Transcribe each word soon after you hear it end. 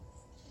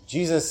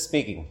Jesus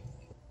speaking.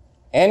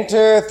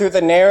 Enter through the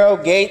narrow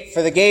gate,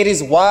 for the gate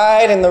is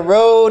wide and the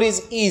road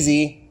is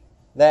easy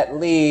that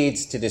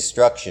leads to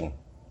destruction.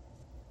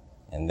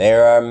 And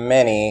there are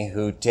many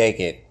who take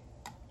it.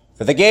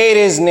 For the gate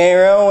is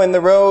narrow and the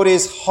road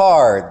is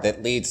hard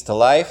that leads to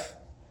life,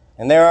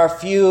 and there are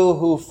few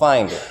who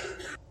find it.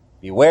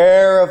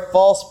 Beware of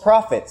false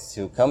prophets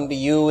who come to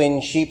you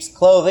in sheep's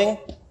clothing,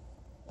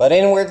 but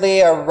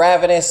inwardly are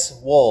ravenous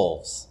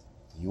wolves.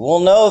 You will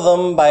know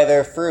them by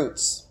their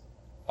fruits.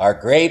 Are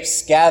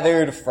grapes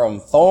gathered from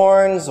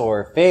thorns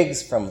or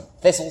figs from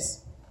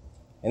thistles?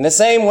 In the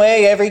same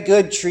way, every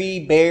good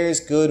tree bears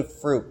good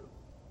fruit,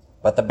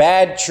 but the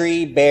bad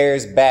tree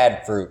bears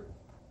bad fruit.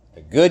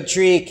 A good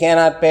tree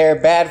cannot bear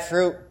bad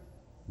fruit,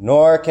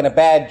 nor can a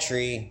bad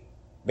tree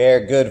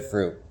bear good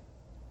fruit.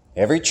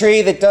 Every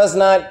tree that does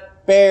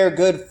not bear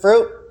good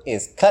fruit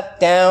is cut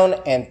down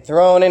and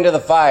thrown into the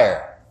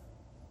fire.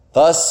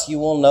 Thus you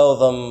will know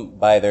them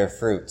by their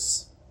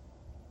fruits.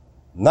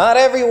 Not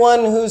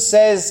everyone who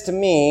says to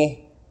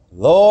me,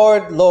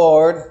 Lord,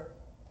 Lord,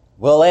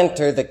 will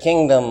enter the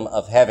kingdom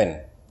of heaven,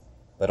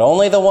 but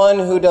only the one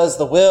who does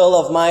the will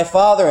of my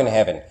Father in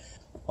heaven.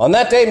 On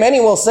that day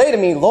many will say to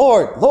me,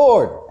 Lord,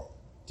 Lord,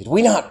 did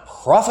we not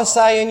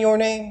prophesy in your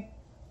name,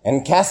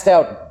 and cast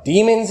out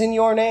demons in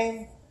your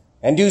name,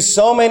 and do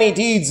so many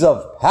deeds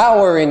of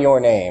power in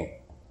your name?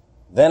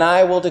 Then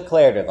I will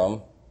declare to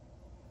them,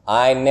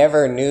 I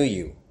never knew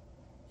you.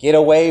 Get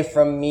away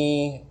from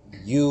me,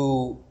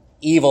 you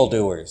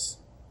evildoers.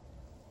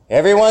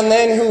 Everyone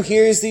then who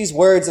hears these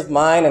words of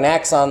mine and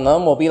acts on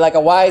them will be like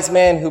a wise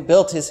man who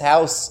built his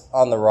house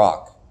on the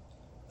rock.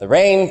 The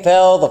rain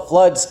fell, the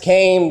floods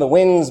came, the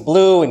winds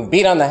blew and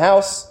beat on the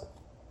house,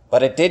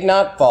 but it did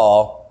not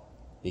fall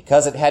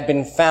because it had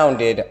been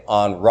founded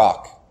on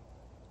rock.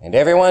 And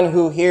everyone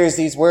who hears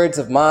these words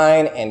of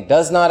mine and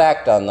does not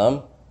act on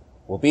them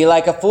will be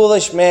like a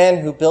foolish man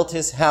who built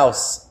his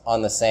house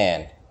on the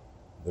sand.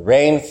 The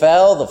rain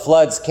fell, the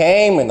floods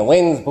came, and the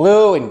winds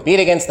blew and beat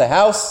against the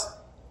house,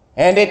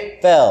 and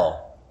it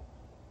fell.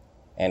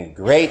 And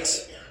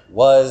great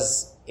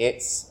was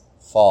its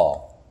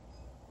fall.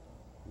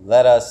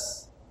 Let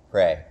us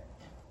pray.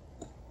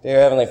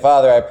 Dear Heavenly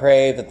Father, I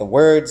pray that the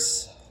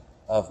words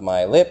of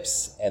my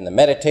lips and the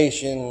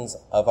meditations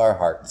of our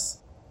hearts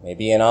may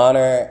be an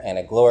honor and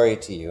a glory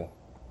to you.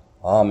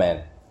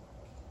 Amen.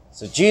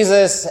 So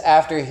Jesus,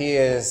 after he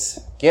is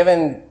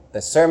given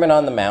the Sermon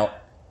on the Mount,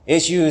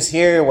 issues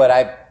here what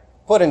I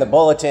put in the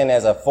bulletin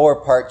as a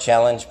 4-part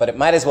challenge, but it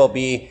might as well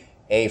be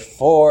a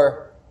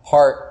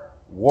 4-part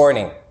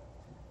warning.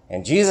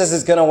 And Jesus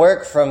is going to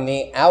work from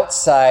the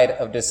outside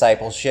of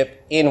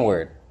discipleship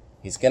inward.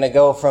 He's going to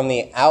go from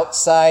the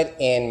outside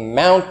in,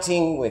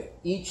 mounting with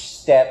each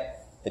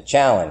step the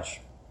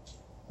challenge.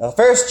 Now, the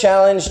first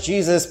challenge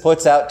Jesus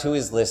puts out to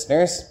his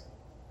listeners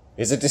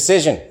is a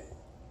decision.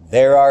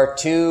 There are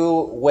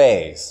 2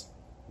 ways.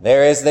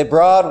 There is the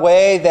broad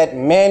way that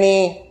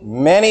many,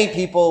 many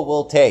people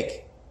will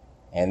take.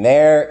 And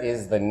there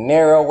is the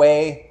narrow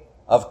way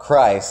of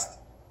Christ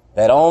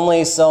that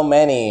only so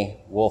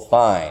many will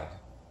find.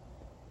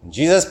 And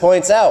Jesus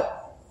points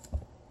out,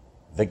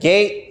 the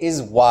gate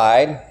is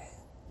wide.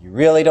 You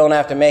really don't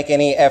have to make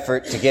any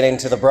effort to get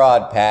into the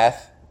broad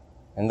path.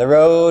 And the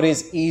road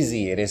is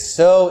easy. It is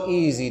so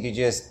easy to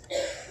just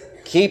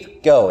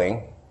keep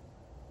going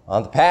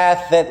on the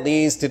path that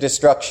leads to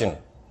destruction.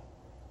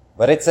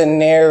 But it's a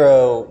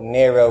narrow,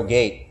 narrow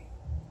gate.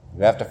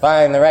 You have to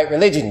find the right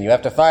religion. You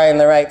have to find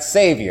the right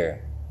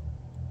Savior.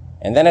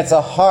 And then it's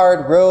a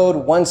hard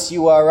road once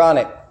you are on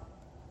it.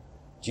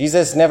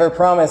 Jesus never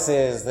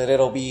promises that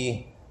it'll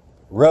be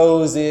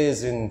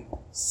roses and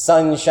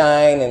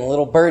sunshine and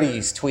little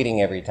birdies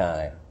tweeting every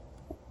time.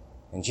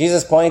 And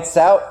Jesus points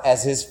out,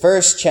 as his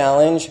first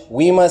challenge,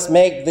 we must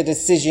make the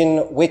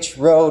decision which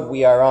road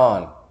we are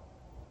on.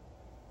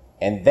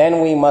 And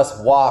then we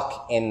must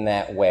walk in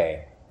that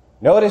way.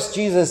 Notice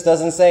Jesus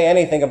doesn't say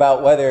anything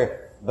about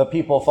whether the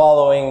people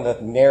following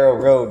the narrow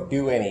road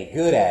do any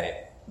good at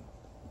it.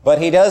 But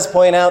he does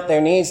point out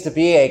there needs to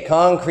be a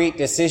concrete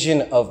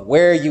decision of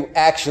where you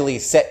actually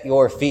set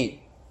your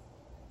feet.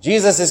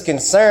 Jesus is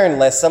concerned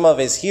lest some of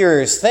his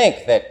hearers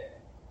think that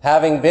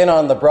having been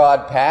on the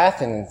broad path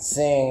and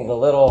seeing the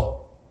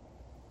little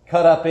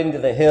cut up into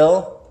the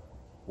hill,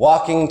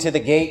 walking to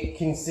the gate,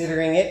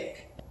 considering it,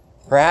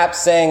 perhaps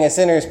saying a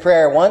sinner's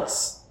prayer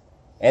once,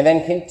 and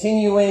then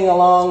continuing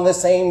along the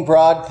same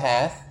broad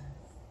path,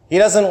 he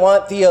doesn't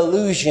want the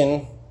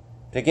illusion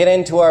to get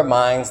into our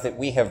minds that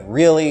we have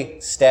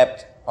really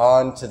stepped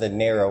onto the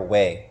narrow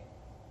way.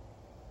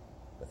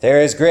 But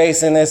there is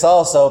grace in this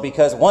also,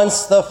 because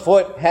once the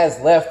foot has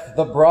left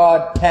the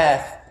broad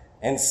path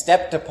and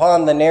stepped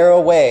upon the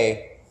narrow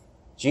way,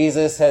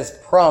 Jesus has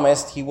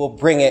promised he will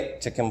bring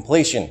it to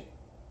completion.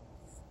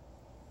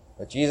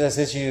 But Jesus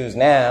issues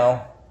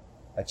now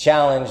a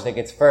challenge that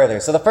gets further.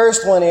 So the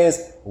first one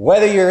is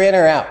whether you're in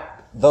or out,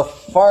 the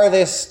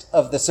farthest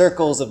of the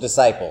circles of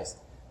disciples.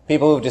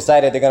 People who've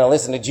decided they're going to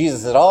listen to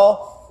Jesus at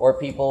all, or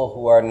people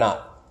who are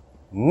not.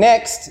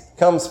 Next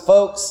comes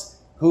folks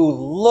who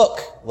look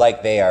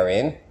like they are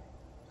in,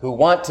 who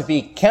want to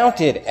be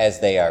counted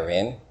as they are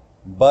in,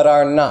 but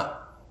are not.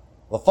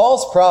 The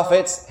false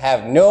prophets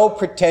have no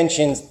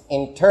pretensions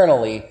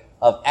internally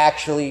of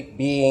actually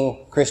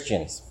being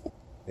Christians.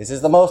 This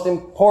is the most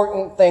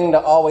important thing to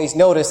always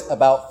notice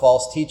about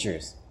false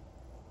teachers.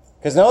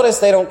 Because notice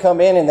they don't come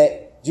in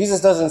and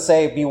Jesus doesn't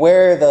say,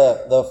 beware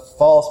the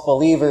false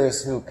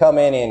believers who come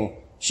in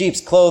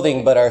sheep's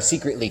clothing but are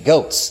secretly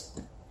goats,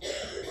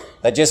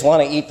 that just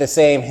want to eat the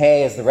same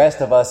hay as the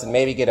rest of us and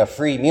maybe get a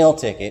free meal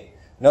ticket.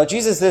 No,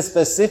 Jesus says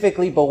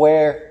specifically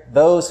beware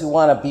those who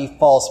want to be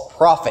false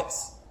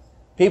prophets.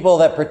 People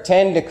that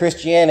pretend to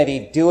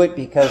Christianity do it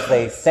because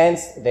they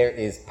sense there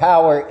is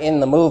power in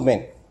the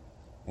movement.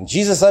 And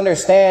Jesus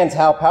understands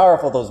how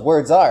powerful those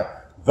words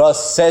are.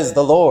 Thus says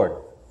the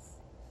Lord.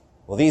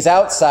 Well, these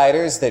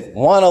outsiders that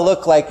want to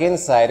look like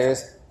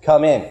insiders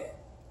come in.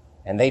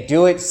 And they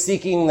do it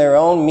seeking their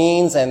own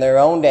means and their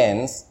own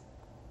ends.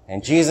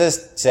 And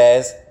Jesus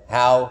says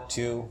how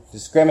to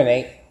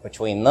discriminate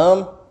between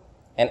them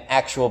and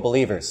actual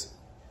believers.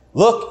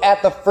 Look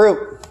at the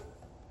fruit.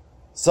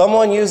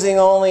 Someone using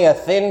only a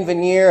thin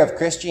veneer of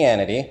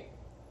Christianity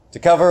to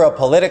cover a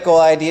political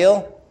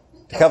ideal,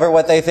 to cover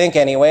what they think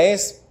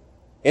anyways,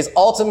 is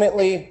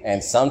ultimately,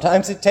 and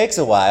sometimes it takes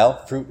a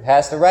while, fruit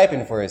has to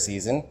ripen for a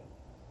season,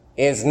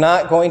 is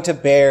not going to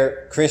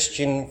bear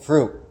Christian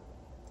fruit.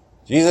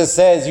 Jesus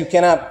says you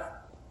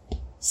cannot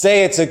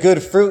say it's a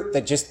good fruit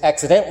that just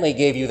accidentally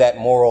gave you that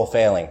moral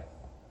failing.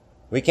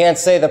 We can't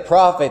say the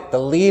prophet, the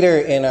leader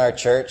in our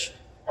church,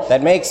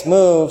 that makes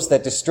moves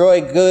that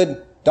destroy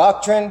good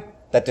doctrine,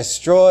 that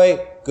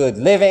destroy good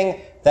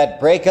living, that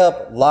break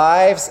up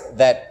lives,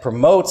 that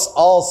promotes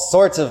all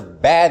sorts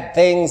of bad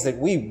things that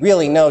we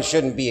really know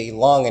shouldn't be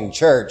long in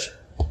church.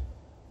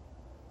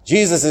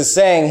 Jesus is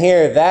saying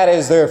here, that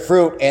is their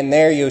fruit, and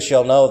there you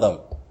shall know them.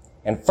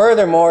 And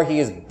furthermore, he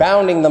is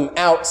bounding them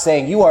out,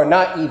 saying, you are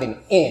not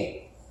even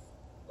in.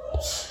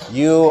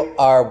 You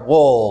are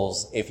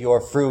wolves if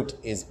your fruit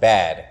is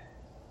bad.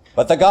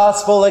 But the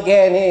gospel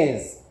again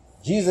is,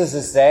 Jesus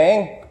is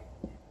saying,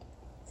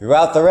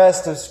 throughout the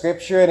rest of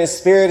Scripture, and his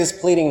Spirit is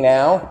pleading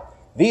now,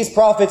 these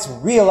prophets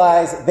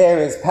realize there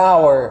is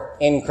power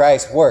in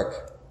Christ's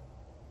work.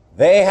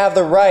 They have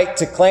the right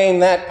to claim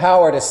that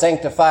power to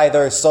sanctify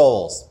their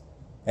souls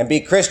and be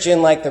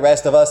Christian like the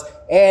rest of us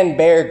and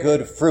bear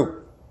good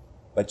fruit.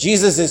 But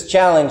Jesus is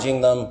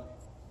challenging them,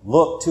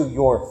 look to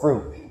your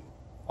fruit.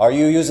 Are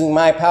you using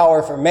my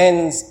power for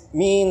men's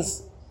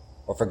means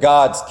or for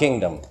God's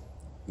kingdom?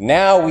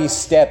 Now we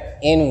step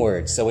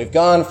inward. So we've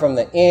gone from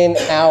the in,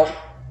 out,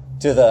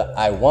 to the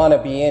I want to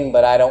be in,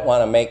 but I don't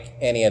want to make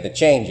any of the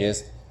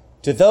changes,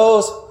 to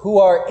those who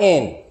are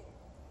in,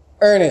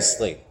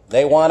 earnestly.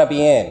 They want to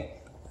be in.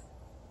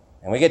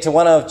 And we get to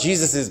one of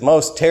Jesus'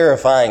 most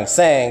terrifying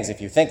sayings, if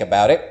you think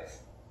about it.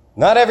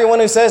 Not everyone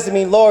who says to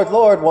me, Lord,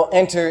 Lord, will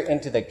enter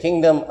into the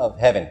kingdom of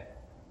heaven.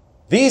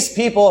 These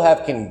people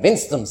have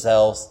convinced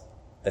themselves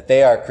that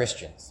they are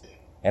Christians.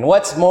 And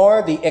what's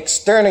more, the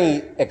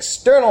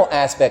external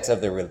aspects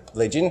of their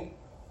religion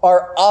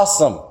are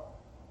awesome.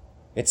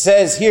 It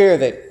says here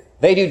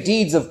that they do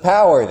deeds of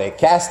power. They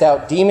cast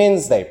out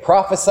demons, they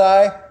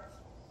prophesy,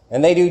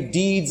 and they do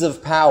deeds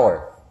of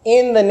power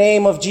in the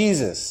name of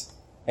Jesus.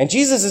 And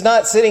Jesus is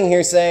not sitting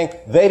here saying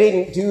they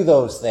didn't do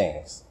those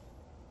things.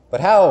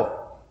 But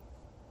how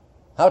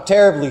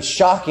terribly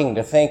shocking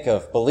to think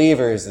of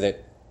believers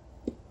that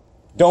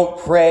don't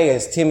pray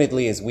as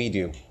timidly as we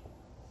do.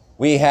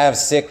 We have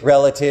sick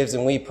relatives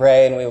and we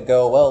pray and we'll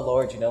go, well,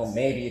 Lord,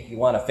 maybe if you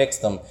want to fix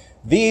them.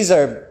 These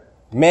are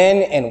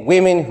men and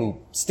women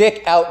who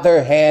stick out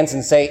their hands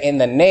and say, in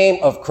the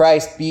name of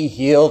Christ, be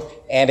healed,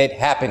 and it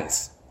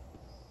happens.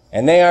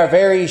 And they are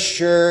very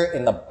sure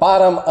in the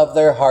bottom of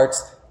their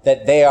hearts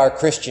that they are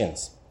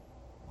Christians.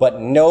 But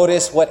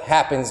notice what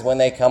happens when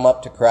they come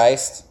up to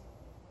Christ.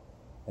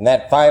 In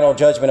that final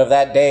judgment of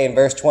that day in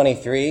verse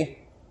 23,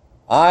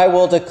 I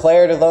will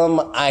declare to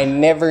them, I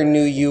never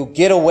knew you.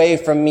 Get away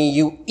from me,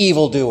 you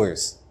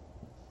evildoers.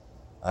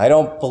 I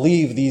don't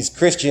believe these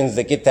Christians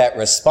that get that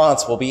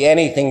response will be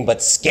anything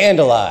but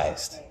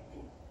scandalized.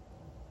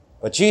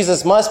 But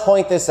Jesus must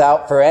point this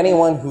out for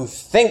anyone who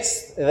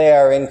thinks they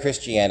are in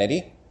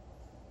Christianity,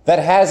 that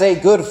has a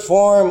good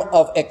form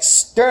of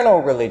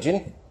external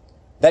religion,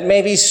 that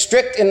may be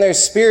strict in their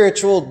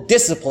spiritual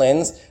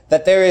disciplines,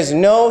 that there is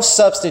no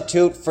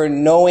substitute for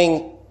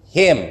knowing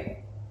him.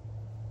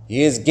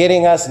 He is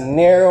getting us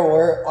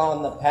narrower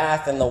on the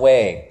path and the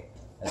way.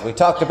 As we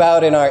talked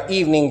about in our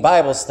evening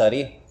Bible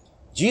study,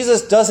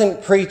 Jesus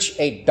doesn't preach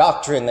a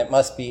doctrine that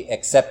must be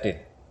accepted.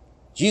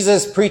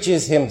 Jesus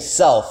preaches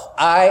himself.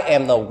 I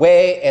am the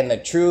way and the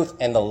truth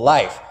and the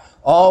life.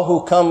 All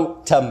who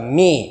come to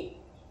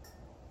me.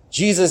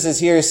 Jesus is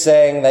here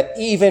saying that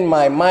even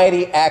my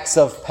mighty acts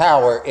of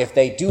power, if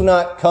they do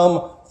not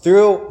come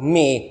through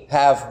me,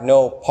 have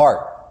no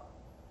part.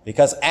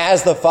 Because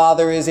as the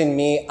Father is in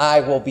me,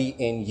 I will be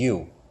in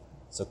you.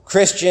 So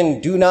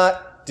Christian, do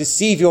not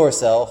deceive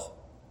yourself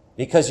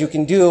because you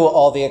can do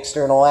all the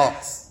external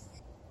acts.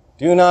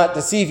 Do not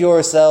deceive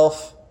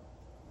yourself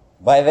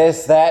by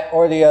this, that,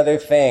 or the other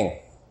thing,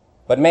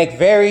 but make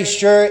very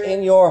sure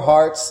in your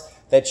hearts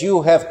that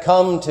you have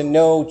come to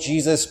know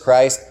Jesus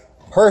Christ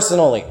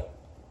personally.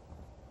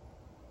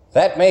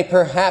 That may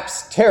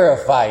perhaps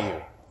terrify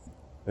you.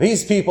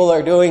 These people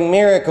are doing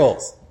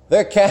miracles.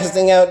 They're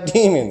casting out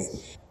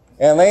demons.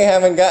 And they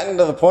haven't gotten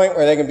to the point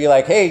where they can be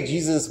like, hey,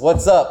 Jesus,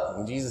 what's up?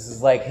 And Jesus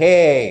is like,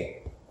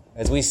 hey,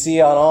 as we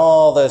see on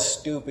all the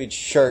stupid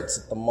shirts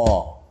at the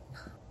mall.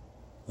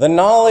 The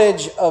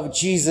knowledge of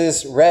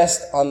Jesus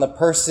rests on the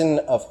person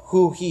of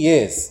who he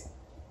is.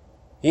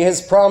 He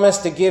has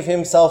promised to give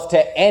himself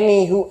to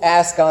any who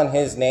ask on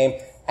his name.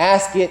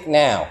 Ask it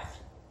now.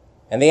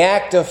 And the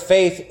act of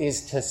faith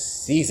is to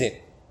seize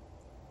it.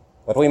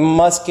 But we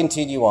must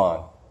continue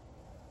on.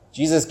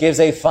 Jesus gives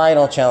a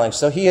final challenge.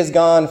 So he has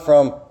gone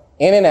from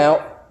in and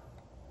out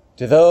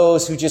to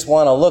those who just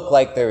want to look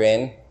like they're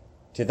in,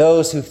 to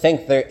those who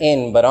think they're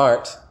in but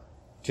aren't,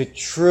 to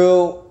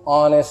true,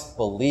 honest,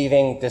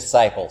 believing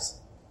disciples.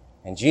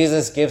 And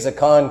Jesus gives a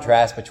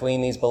contrast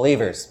between these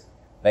believers.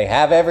 They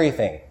have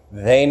everything.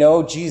 They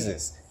know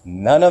Jesus.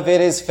 None of it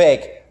is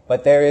fake,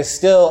 but there is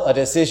still a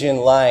decision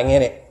lying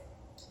in it.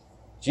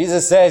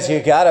 Jesus says you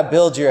gotta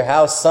build your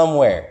house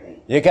somewhere.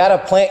 You gotta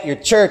plant your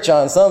church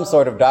on some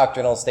sort of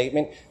doctrinal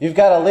statement. You've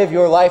gotta live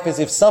your life as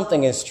if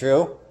something is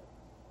true.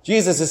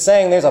 Jesus is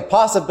saying there's a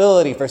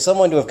possibility for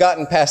someone to have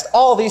gotten past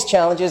all these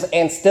challenges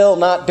and still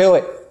not do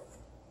it.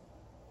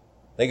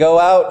 They go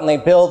out and they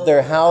build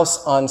their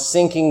house on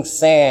sinking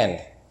sand.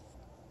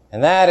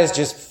 And that is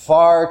just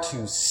far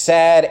too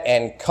sad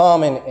and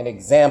common an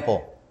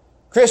example.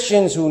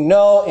 Christians who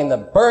know in the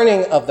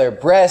burning of their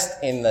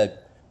breast, in the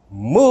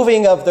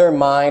moving of their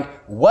mind,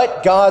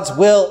 what God's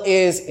will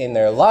is in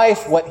their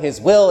life, what his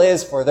will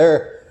is for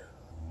their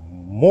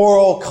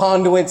moral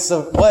conduits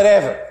of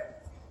whatever.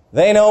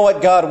 They know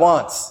what God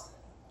wants.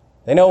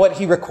 They know what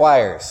he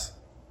requires.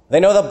 They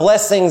know the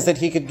blessings that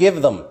he could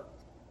give them,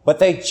 but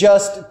they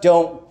just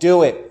don't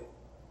do it.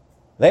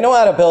 They know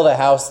how to build a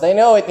house. They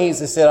know it needs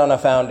to sit on a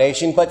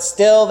foundation, but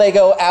still they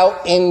go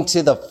out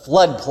into the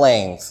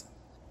floodplains.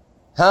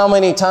 How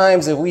many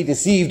times have we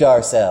deceived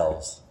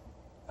ourselves?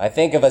 I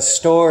think of a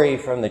story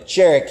from the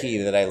Cherokee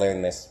that I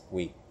learned this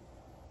week.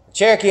 The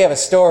Cherokee have a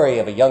story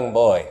of a young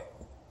boy.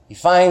 He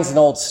finds an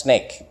old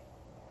snake.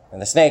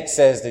 And the snake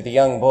says to the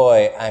young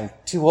boy, I'm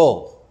too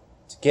old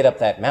to get up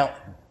that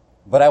mountain,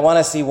 but I want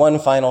to see one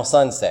final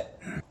sunset.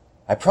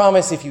 I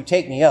promise if you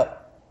take me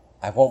up,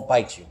 I won't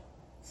bite you.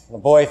 The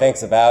boy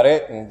thinks about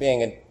it, and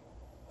being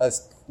a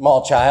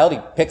small child, he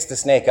picks the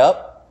snake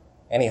up,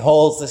 and he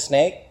holds the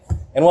snake.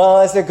 And while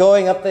as they're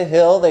going up the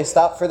hill, they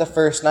stop for the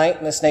first night,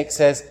 and the snake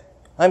says,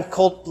 I'm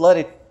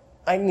cold-blooded.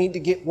 I need to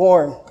get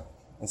warm.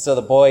 And so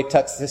the boy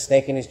tucks the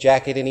snake in his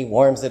jacket and he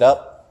warms it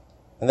up.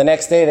 And the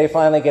next day they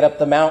finally get up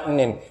the mountain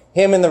and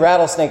him and the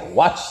rattlesnake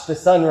watch the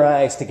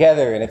sunrise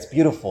together and it's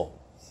beautiful.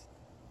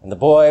 And the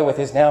boy with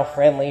his now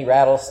friendly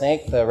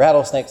rattlesnake, the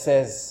rattlesnake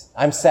says,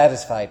 I'm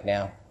satisfied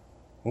now.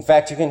 In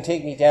fact, you can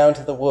take me down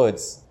to the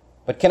woods.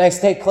 But can I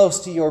stay close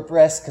to your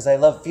breast because I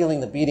love feeling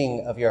the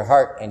beating of your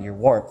heart and your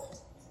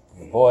warmth?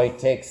 The boy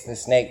takes the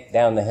snake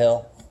down the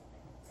hill.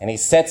 And he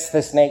sets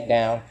the snake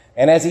down,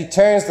 and as he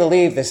turns to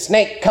leave, the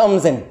snake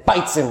comes and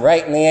bites him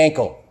right in the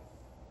ankle.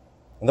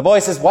 And the boy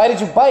says, why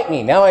did you bite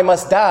me? Now I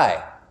must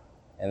die.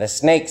 And the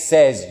snake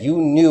says, you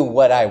knew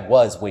what I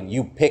was when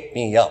you picked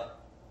me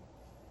up.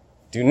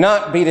 Do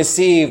not be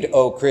deceived,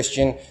 O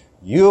Christian.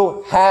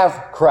 You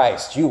have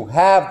Christ. You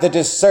have the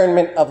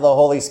discernment of the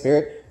Holy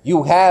Spirit.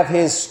 You have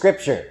his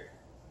scripture.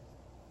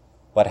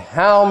 But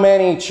how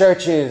many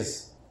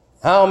churches,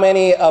 how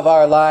many of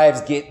our lives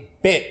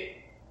get bit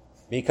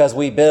because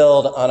we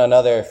build on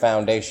another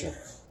foundation?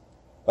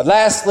 But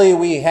lastly,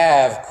 we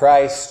have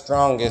Christ's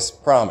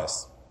strongest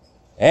promise,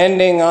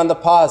 ending on the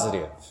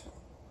positive.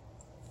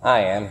 I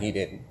am, he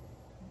didn't.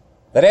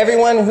 That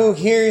everyone who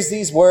hears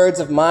these words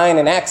of mine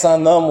and acts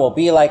on them will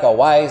be like a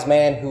wise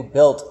man who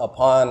built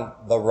upon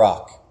the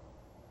rock.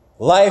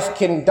 Life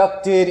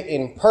conducted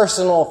in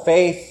personal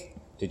faith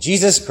to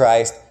Jesus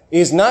Christ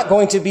is not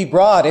going to be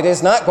broad. It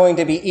is not going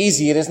to be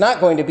easy. It is not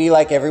going to be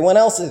like everyone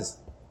else's.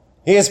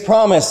 He has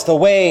promised the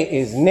way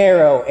is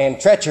narrow and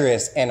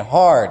treacherous and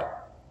hard.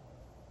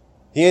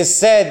 He has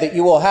said that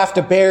you will have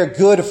to bear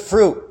good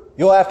fruit.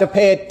 You'll have to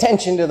pay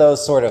attention to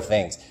those sort of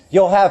things.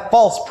 You'll have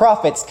false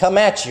prophets come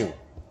at you,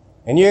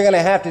 and you're going to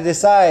have to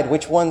decide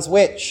which one's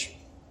which.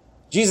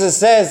 Jesus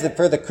says that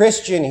for the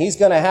Christian, he's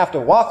going to have to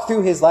walk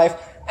through his life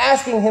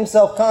asking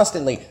himself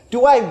constantly,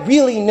 do I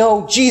really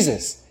know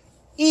Jesus?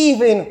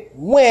 Even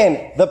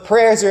when the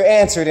prayers are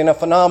answered in a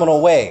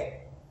phenomenal way.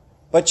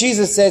 But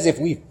Jesus says if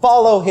we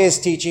follow his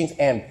teachings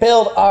and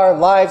build our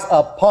lives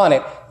upon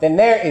it, then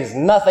there is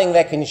nothing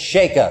that can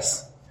shake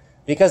us.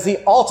 Because the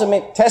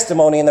ultimate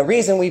testimony and the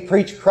reason we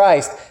preach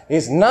Christ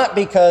is not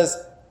because,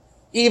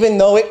 even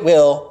though it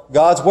will,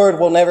 God's word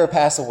will never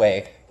pass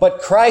away,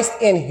 but Christ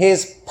in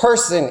his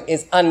person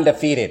is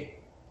undefeated.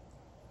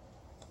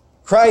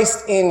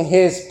 Christ in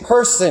his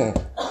person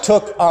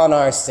took on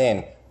our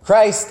sin.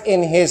 Christ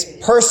in his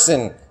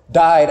person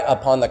died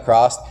upon the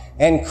cross,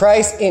 and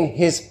Christ in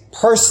his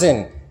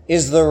person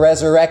is the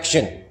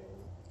resurrection.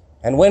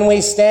 And when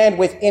we stand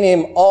within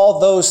him, all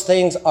those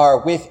things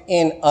are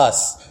within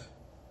us.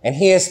 And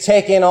he has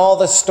taken all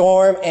the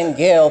storm and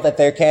gale that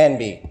there can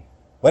be.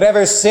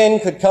 Whatever sin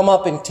could come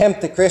up and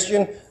tempt the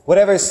Christian,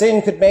 whatever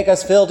sin could make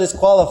us feel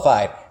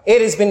disqualified,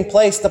 it has been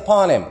placed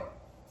upon him.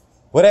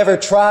 Whatever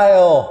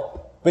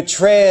trial,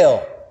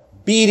 betrayal,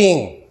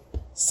 beating,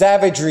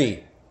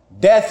 savagery,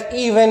 death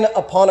even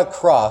upon a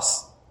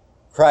cross,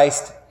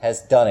 Christ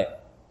has done it.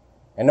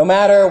 And no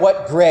matter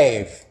what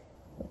grave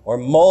or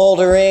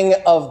moldering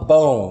of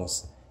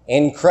bones,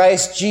 in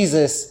Christ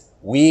Jesus,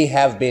 we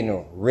have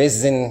been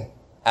risen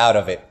out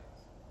of it.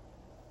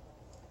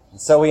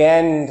 And so we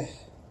end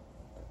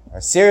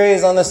our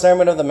series on the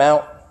Sermon on the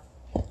Mount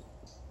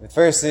with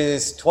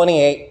verses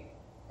 28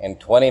 and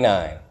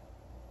 29.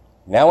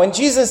 Now when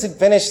Jesus had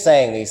finished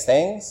saying these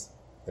things,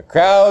 the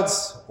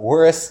crowds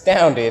were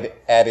astounded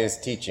at his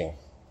teaching,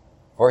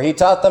 for he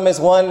taught them as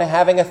one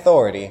having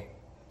authority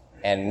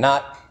and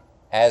not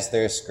as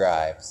their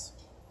scribes.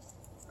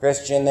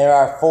 Christian, there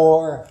are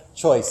 4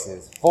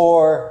 choices,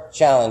 4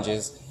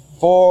 challenges,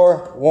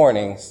 4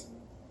 warnings.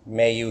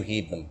 May you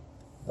heed them.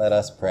 Let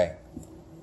us pray.